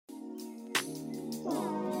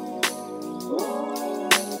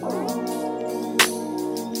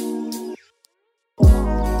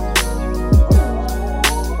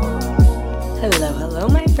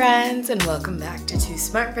friends, and welcome back to Too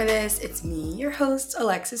Smart for This. It's me, your host,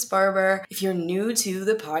 Alexis Barber. If you're new to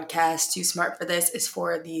the podcast, Too Smart for This is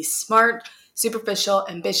for the smart, superficial,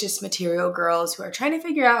 ambitious material girls who are trying to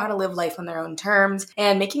figure out how to live life on their own terms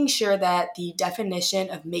and making sure that the definition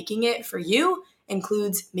of making it for you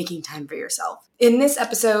includes making time for yourself. In this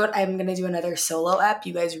episode, I'm going to do another solo ep.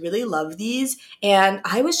 You guys really love these. And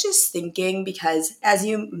I was just thinking because, as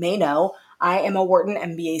you may know, I am a Wharton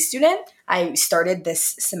MBA student. I started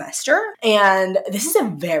this semester, and this is a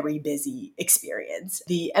very busy experience.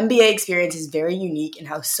 The MBA experience is very unique in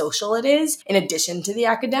how social it is, in addition to the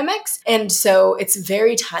academics. And so it's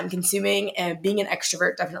very time consuming, and being an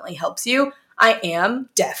extrovert definitely helps you. I am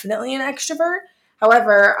definitely an extrovert.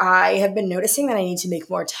 However, I have been noticing that I need to make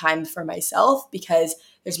more time for myself because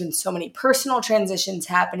there's been so many personal transitions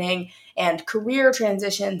happening and career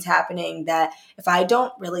transitions happening that if I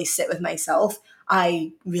don't really sit with myself,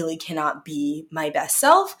 I really cannot be my best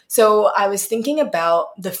self. So I was thinking about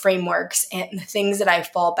the frameworks and the things that I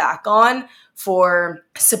fall back on for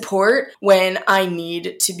support when I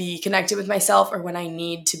need to be connected with myself or when I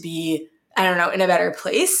need to be in a better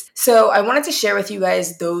place. So I wanted to share with you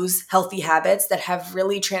guys those healthy habits that have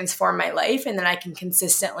really transformed my life and that I can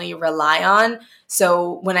consistently rely on.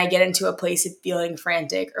 So when I get into a place of feeling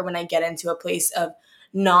frantic or when I get into a place of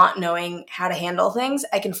not knowing how to handle things,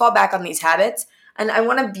 I can fall back on these habits. And I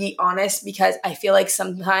want to be honest because I feel like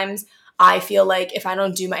sometimes I feel like if I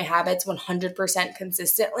don't do my habits 100%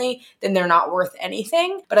 consistently, then they're not worth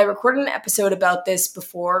anything. But I recorded an episode about this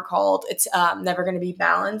before called It's Never Going to Be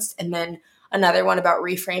Balanced. And then another one about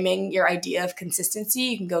reframing your idea of consistency.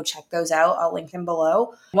 You can go check those out. I'll link them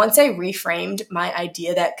below. Once I reframed my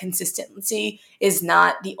idea that consistency is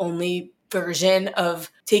not the only version of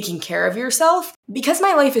taking care of yourself. Because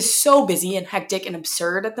my life is so busy and hectic and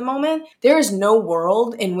absurd at the moment, there is no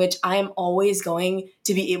world in which I am always going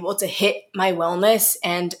to be able to hit my wellness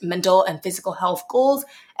and mental and physical health goals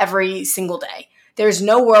every single day. There's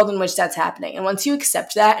no world in which that's happening. And once you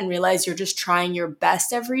accept that and realize you're just trying your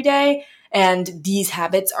best every day, and these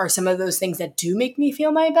habits are some of those things that do make me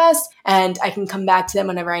feel my best, and I can come back to them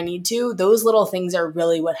whenever I need to, those little things are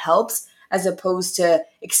really what helps, as opposed to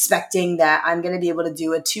expecting that I'm going to be able to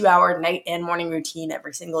do a 2-hour night and morning routine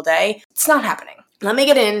every single day. It's not happening. Let me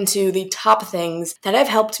get into the top things that have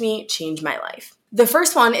helped me change my life. The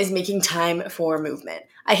first one is making time for movement.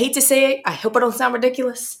 I hate to say it, I hope I don't sound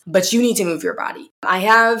ridiculous, but you need to move your body. I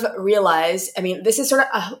have realized, this is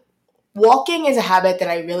walking is a habit that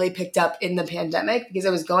I really picked up in the pandemic because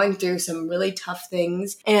I was going through some really tough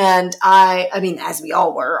things. And as we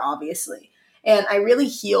all were, obviously. And I really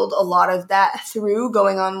healed a lot of that through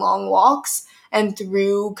going on long walks and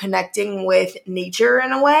through connecting with nature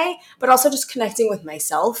in a way, but also just connecting with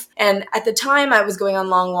myself. And at the time, I was going on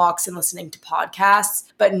long walks and listening to podcasts,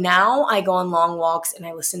 but now I go on long walks and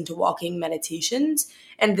I listen to walking meditations.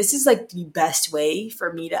 And this is the best way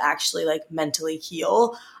for me to actually mentally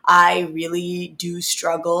heal. I really do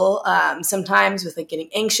struggle sometimes with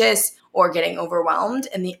getting anxious or getting overwhelmed.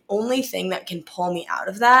 And the only thing that can pull me out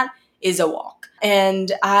of that is a walk.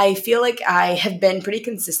 And I feel like I have been pretty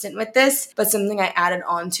consistent with this, but something I added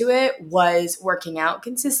on to it was working out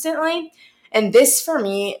consistently. And this for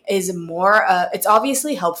me is more, it's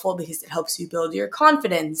obviously helpful because it helps you build your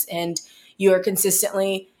confidence and you are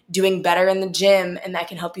consistently doing better in the gym, and that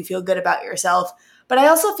can help you feel good about yourself. But I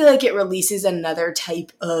also feel like it releases another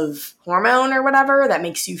type of hormone or whatever that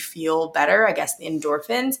makes you feel better. I guess the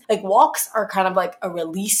endorphins. Walks are kind of a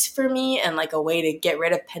release for me and a way to get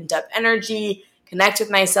rid of pent up energy, connect with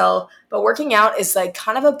myself. But working out is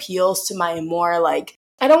kind of appeals to my more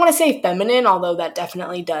I don't want to say feminine, although that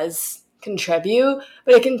definitely does contribute,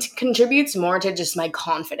 but it contributes more to just my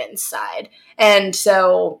confidence side. And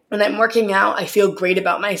so when I'm working out, I feel great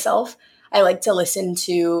about myself. I like to listen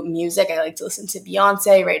to music. I like to listen to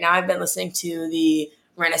Beyonce. Right now I've been listening to the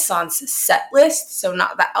Renaissance set list. So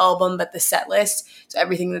not the album, but the set list. So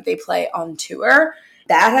everything that they play on tour.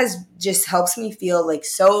 That has just helps me feel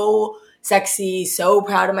so sexy, so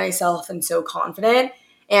proud of myself, and so confident.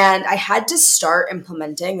 And I had to start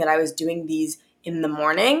implementing that I was doing these in the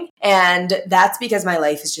morning. And that's because my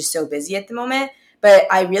life is just so busy at the moment. But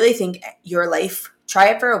I really think your life, try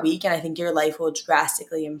it for a week, and I think your life will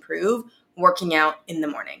drastically improve working out in the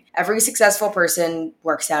morning. Every successful person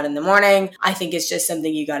works out in the morning. I think it's just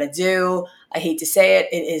something you got to do. I hate to say it.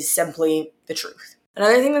 It is simply the truth.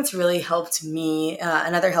 Another thing that's really helped me,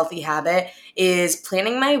 another healthy habit, is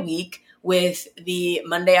planning my week with the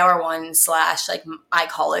Monday Hour One / I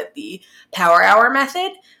call it the Power Hour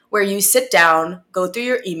method, where you sit down, go through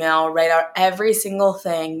your email, write out every single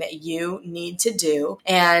thing that you need to do,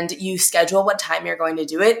 and you schedule what time you're going to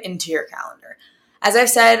do it into your calendar. As I've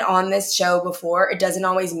said on this show before, it doesn't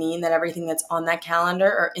always mean that everything that's on that calendar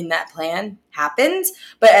or in that plan happens,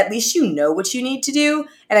 but at least you know what you need to do.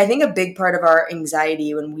 And I think a big part of our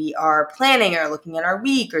anxiety when we are planning or looking at our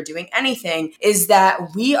week or doing anything is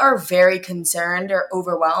that we are very concerned or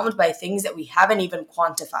overwhelmed by things that we haven't even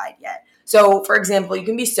quantified yet. So, for example, you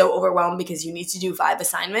can be so overwhelmed because you need to do 5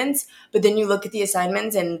 assignments, but then you look at the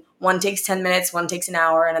assignments and one takes 10 minutes, one takes an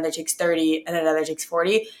hour, another takes 30, and another takes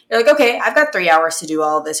 40. You're like, okay, I've got 3 hours to do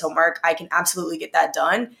all of this homework. I can absolutely get that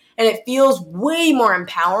done. And it feels way more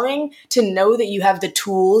empowering to know that you have the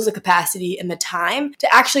tools, the capacity, and the time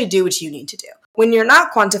to actually do what you need to do. When you're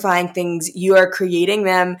not quantifying things, you are creating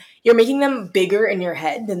them, you're making them bigger in your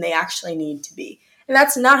head than they actually need to be. And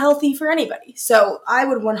that's not healthy for anybody. So I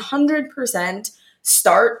would 100%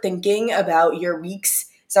 start thinking about your weeks,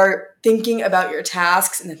 start thinking about your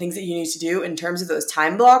tasks and the things that you need to do in terms of those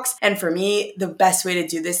time blocks. And for me, the best way to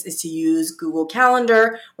do this is to use Google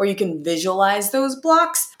Calendar, where you can visualize those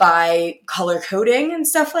blocks by color coding and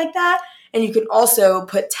stuff like that. And you can also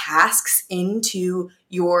put tasks into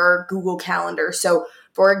your Google Calendar. So,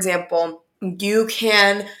 for example, you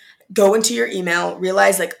can go into your email,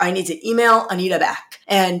 realize like I need to email Anita back.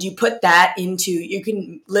 And you put that into, you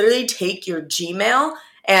can literally take your Gmail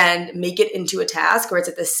and make it into a task where it's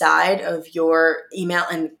at the side of your email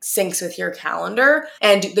and syncs with your calendar.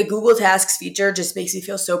 And the Google Tasks feature just makes me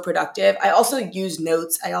feel so productive. I also use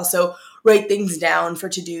notes. I also write things down for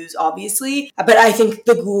to-dos, obviously. But I think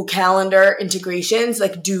the Google Calendar integrations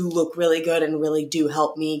like do look really good and really do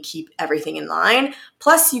help me keep everything in line.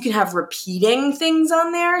 Plus, you can have repeating things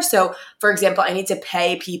on there. So, for example, I need to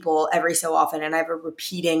pay people every so often, and I have a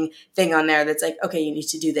repeating thing on there that's like, okay, you need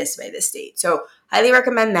to do this by this date. So, highly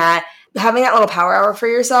recommend that. Having that little power hour for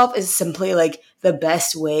yourself is simply like the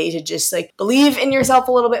best way to just like believe in yourself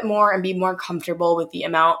a little bit more and be more comfortable with the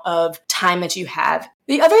amount of time that you have.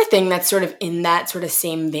 The other thing that's sort of in that sort of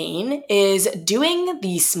same vein is doing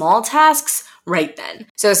these small tasks right then.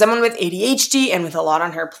 So someone with ADHD and with a lot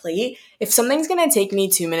on her plate, if something's going to take me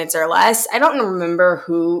 2 minutes or less, I don't remember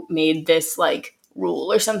who made this like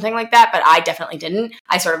rule or something like that, but I definitely didn't.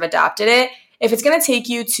 I sort of adopted it. If it's going to take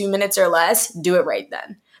you 2 minutes or less, do it right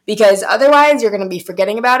then. Because otherwise you're going to be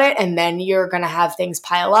forgetting about it and then you're going to have things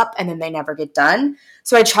pile up and then they never get done.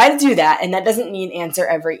 So I try to do that, and that doesn't mean answer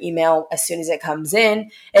every email as soon as it comes in.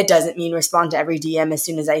 It doesn't mean respond to every DM as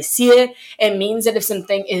soon as I see it. It means that if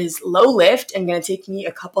something is low lift and going to take me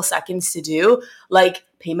a couple seconds to do, like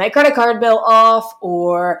pay my credit card bill off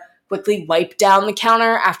or quickly wipe down the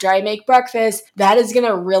counter after I make breakfast, that is going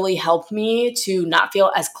to really help me to not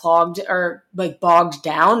feel as clogged or like bogged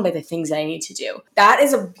down by the things that I need to do. That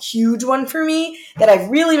is a huge one for me that I've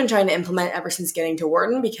really been trying to implement ever since getting to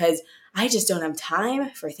Wharton, because I just don't have time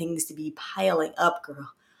for things to be piling up,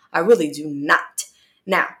 girl. I really do not.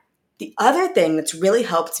 Now, the other thing that's really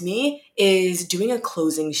helped me is doing a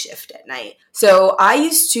closing shift at night. So I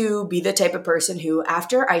used to be the type of person who,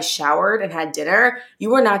 after I showered and had dinner, you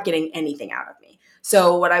were not getting anything out of me.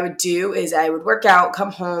 So what I would do is I would work out,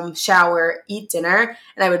 come home, shower, eat dinner,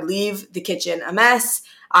 and I would leave the kitchen a mess.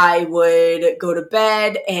 I would go to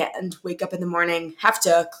bed and wake up in the morning, have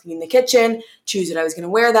to clean the kitchen, choose what I was going to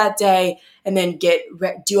wear that day, and then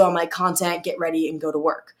do all my content, get ready, and go to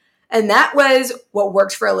work. And that was what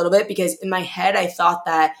worked for a little bit, because in my head, I thought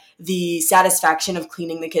that the satisfaction of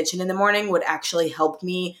cleaning the kitchen in the morning would actually help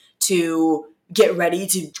me to get ready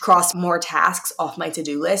to cross more tasks off my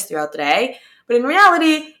to-do list throughout the day. But in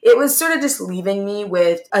reality, it was sort of just leaving me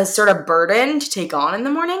with a sort of burden to take on in the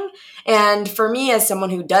morning. And for me, as someone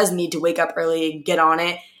who does need to wake up early and get on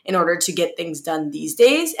it in order to get things done these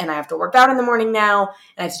days, and I have to work out in the morning now,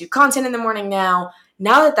 and I have to do content in the morning now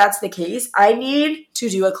that that's the case, I need to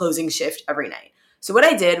do a closing shift every night. So what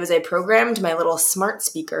I did was I programmed my little smart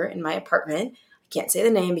speaker in my apartment, I can't say the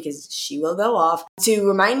name because she will go off, to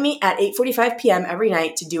remind me at 8:45 p.m. every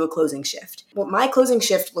night to do a closing shift. What my closing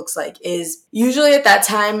shift looks like is usually at that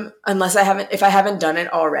time, if I haven't done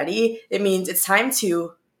it already, it means it's time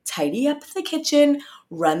to tidy up the kitchen,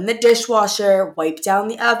 run the dishwasher, wipe down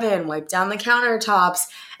the oven, wipe down the countertops,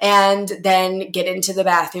 and then get into the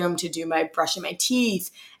bathroom to do my brushing my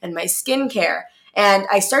teeth and my skincare. And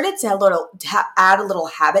I started to add a little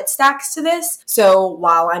habit stacks to this. So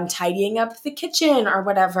while I'm tidying up the kitchen or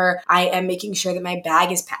whatever, I am making sure that my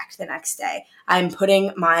bag is packed the next day. I'm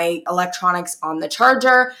putting my electronics on the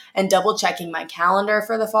charger and double checking my calendar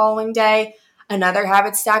for the following day. Another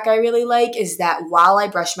habit stack I really like is that while I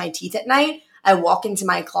brush my teeth at night, I walk into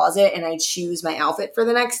my closet and I choose my outfit for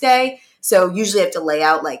the next day. So usually I have to lay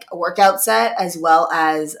out like a workout set as well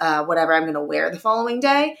as whatever I'm going to wear the following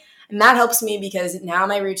day. And that helps me because now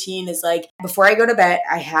my routine is like before I go to bed,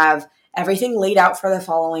 I have everything laid out for the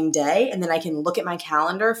following day. And then I can look at my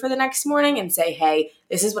calendar for the next morning and say, hey,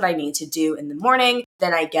 this is what I need to do in the morning.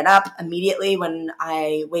 Then I get up immediately when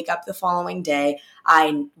I wake up the following day.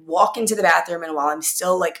 I walk into the bathroom, and while I'm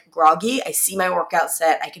still like groggy, I see my workout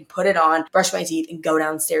set. I can put it on, brush my teeth, and go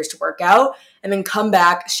downstairs to work out, and then come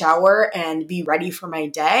back, shower, and be ready for my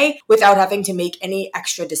day without having to make any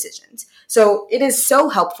extra decisions. So it is so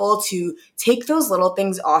helpful to take those little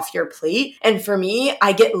things off your plate. And for me,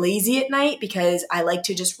 I get lazy at night because I like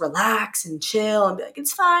to just relax and chill and be like,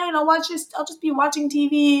 it's fine. I'll just be watching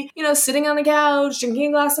TV, sitting on the couch, drinking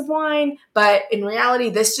a glass of wine. But in reality,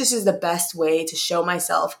 this just is the best way to show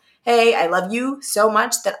myself, hey, I love you so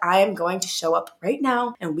much that I am going to show up right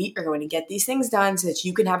now and we are going to get these things done so that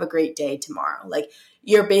you can have a great day tomorrow. Like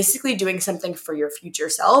you're basically doing something for your future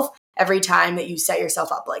self every time that you set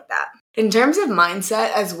yourself up like that. In terms of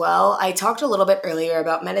mindset as well, I talked a little bit earlier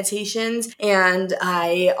about meditations, and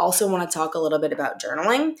I also want to talk a little bit about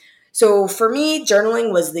journaling. So for me,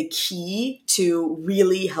 journaling was the key to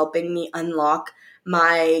really helping me unlock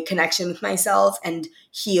my connection with myself and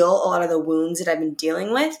heal a lot of the wounds that I've been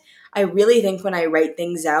dealing with. I really think when I write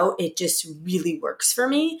things out, it just really works for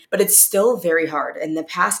me, but it's still very hard. In the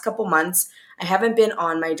past couple months, I haven't been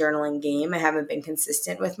on my journaling game. I haven't been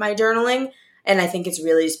consistent with my journaling. And I think it's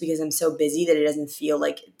really just because I'm so busy that it doesn't feel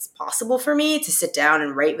like it's possible for me to sit down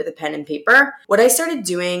and write with a pen and paper. What I started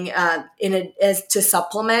doing as to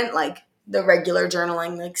supplement like the regular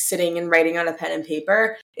journaling, like sitting and writing on a pen and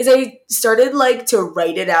paper, is I started like to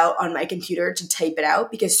write it out on my computer, to type it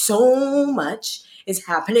out, because so much is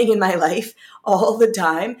happening in my life all the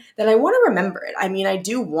time that I want to remember it. I mean, I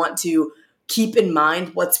do want to keep in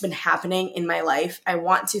mind what's been happening in my life. I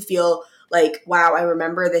want to feel like, wow, I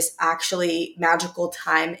remember this actually magical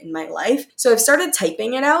time in my life. So I've started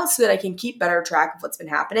typing it out so that I can keep better track of what's been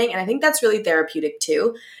happening. And I think that's really therapeutic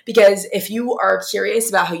too, because if you are curious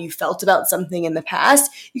about how you felt about something in the past,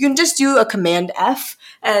 you can just do a Command F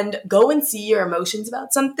and go and see your emotions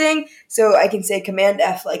about something. So I can say Command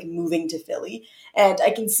F, like moving to Philly, and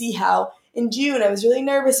I can see how in June, I was really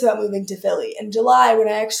nervous about moving to Philly. In July, when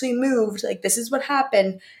I actually moved, like this is what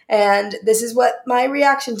happened and this is what my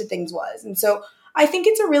reaction to things was. And so I think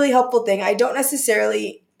it's a really helpful thing. I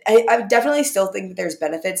definitely still think that there's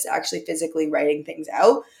benefits to actually physically writing things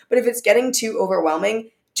out. But if it's getting too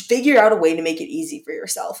overwhelming, figure out a way to make it easy for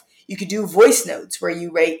yourself. You could do voice notes where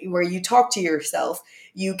you talk to yourself.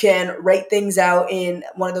 You can write things out in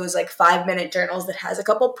one of those like 5-minute journals that has a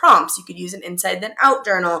couple prompts. You could use an inside then out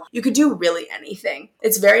journal. You could do really anything.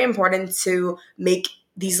 It's very important to make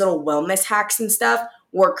these little wellness hacks and stuff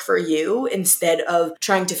work for you instead of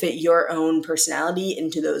trying to fit your own personality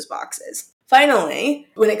into those boxes. Finally,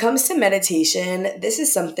 when it comes to meditation, this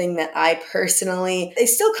is something that I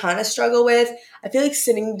still kind of struggle with. I feel like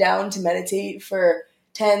sitting down to meditate for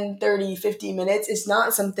 10, 30, 50 minutes is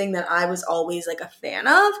not something that I was always like a fan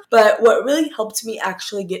of. But what really helped me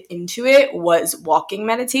actually get into it was walking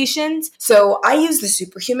meditations. So I use the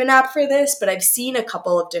Superhuman app for this, but I've seen a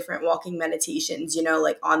couple of different walking meditations,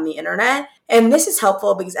 like on the internet. And this is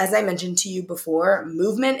helpful because, as I mentioned to you before,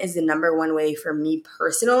 movement is the number one way for me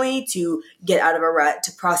personally to get out of a rut,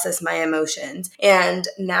 to process my emotions. And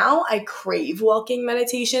now I crave walking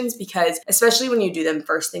meditations because, especially when you do them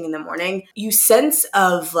first thing in the morning, you sense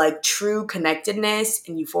of like true connectedness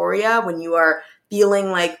and euphoria when you are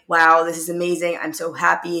feeling like, wow, this is amazing. I'm so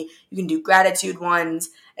happy. You can do gratitude ones,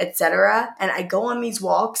 etc. And I go on these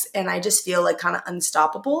walks and I just feel like kind of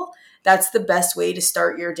unstoppable. That's the best way to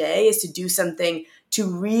start your day, is to do something to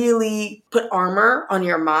really put armor on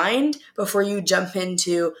your mind before you jump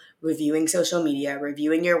into reviewing social media,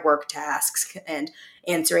 reviewing your work tasks, and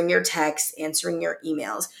answering your texts, answering your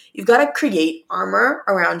emails. You've got to create armor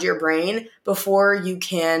around your brain before you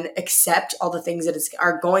can accept all the things that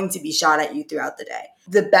are going to be shot at you throughout the day.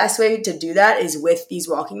 The best way to do that is with these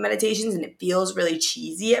walking meditations, and it feels really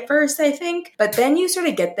cheesy at first, I think, but then you sort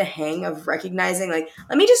of get the hang of recognizing, like,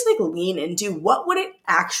 let me just like lean into what would it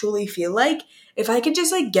actually feel like if I could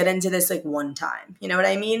just like get into this like one time, you know what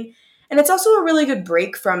I mean? And it's also a really good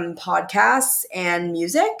break from podcasts and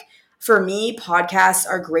music. For me, podcasts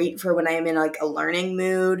are great for when I am in like a learning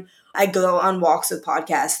mood, I go on walks with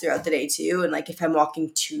podcasts throughout the day too. And like if I'm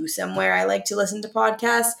walking to somewhere, I like to listen to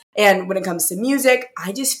podcasts. And when it comes to music,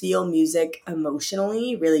 I just feel music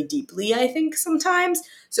emotionally really deeply, I think sometimes.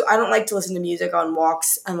 So I don't like to listen to music on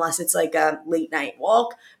walks unless it's like a late night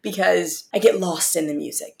walk because I get lost in the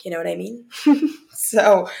music. You know what I mean?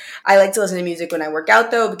 So I like to listen to music when I work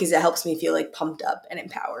out though because it helps me feel like pumped up and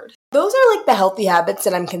empowered. Those are like the healthy habits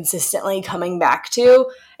that I'm consistently coming back to.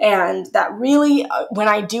 And that really, when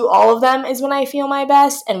I do all of them is when I feel my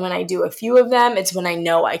best. And when I do a few of them, it's when I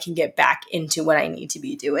know I can get back into what I need to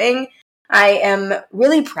be doing. I am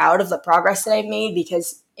really proud of the progress that I've made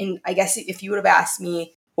because I guess if you would have asked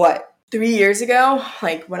me, 3 years ago,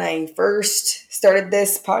 like when I first started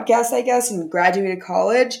this podcast, I guess, and graduated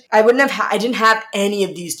college, I didn't have any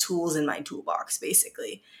of these tools in my toolbox,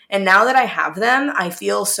 basically. And now that I have them, I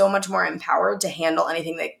feel so much more empowered to handle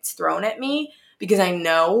anything that's thrown at me because I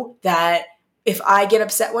know that if I get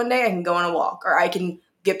upset one day, I can go on a walk or I can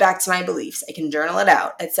get back to my beliefs. I can journal it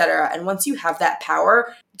out, etc. And once you have that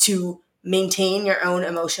power to maintain your own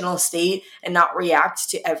emotional state and not react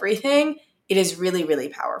to everything, it is really, really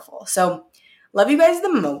powerful. So love you guys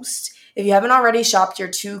the most. If you haven't already shopped your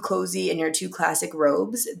 2 cozy and your 2 classic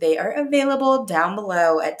robes, they are available down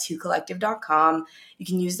below at 2collective.com. You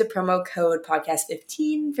can use the promo code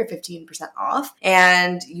podcast15 for 15% off.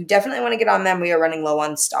 And you definitely want to get on them. We are running low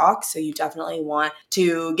on stock, so you definitely want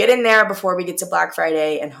to get in there before we get to Black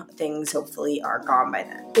Friday and things hopefully are gone by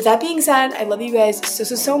then. With that being said, I love you guys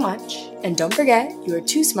so much. And don't forget, you are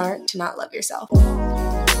too smart to not love yourself.